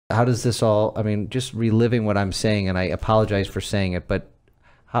how does this all, I mean, just reliving what I'm saying, and I apologize for saying it, but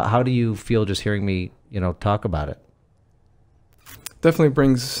how do you feel just hearing me, talk about it? Definitely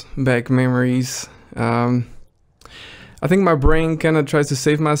brings back memories. I think my brain kind of tries to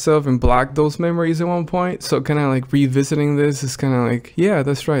save myself and block those memories at one point. So kind of like revisiting this is kind of like, yeah,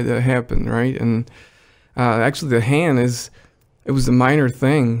 that's right, that happened, right? And actually the hand it was a minor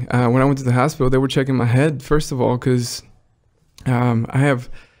thing. When I went to the hospital, they were checking my head, first of all, because I have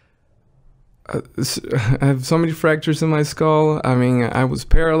so many fractures in my skull. I mean, I was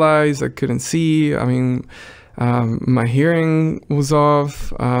paralyzed, I couldn't see. I mean, my hearing was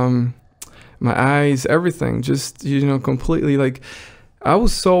off. My eyes, everything, just, completely, like, I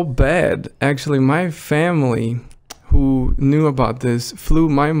was so bad. Actually, my family who knew about this flew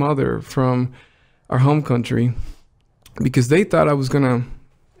my mother from our home country because they thought I was gonna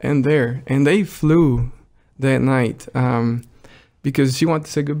end there, and they flew that night because she wanted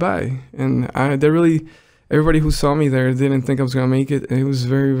to say goodbye. And everybody who saw me there didn't think I was gonna make it. It was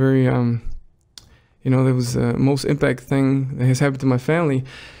very, very, that was the most impact thing that has happened to my family.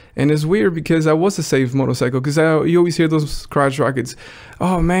 And it's weird because I was a safe motorcycle, because you always hear those crotch rockets.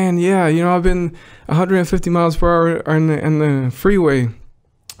 Oh man, yeah, I've been 150 miles per hour in the freeway.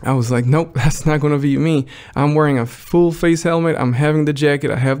 I was like, nope, that's not gonna be me. I'm wearing a full face helmet. I'm having the jacket.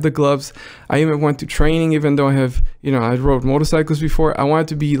 I have the gloves. I even went to training, even though I have, I rode motorcycles before. I wanted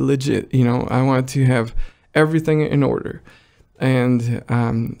to be legit. I wanted to have everything in order. And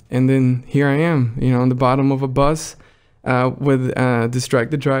then here I am, on the bottom of a bus. With a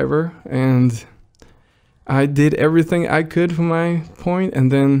distracted driver, and I did everything I could from my point,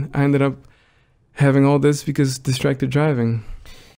 and then I ended up having all this because distracted driving.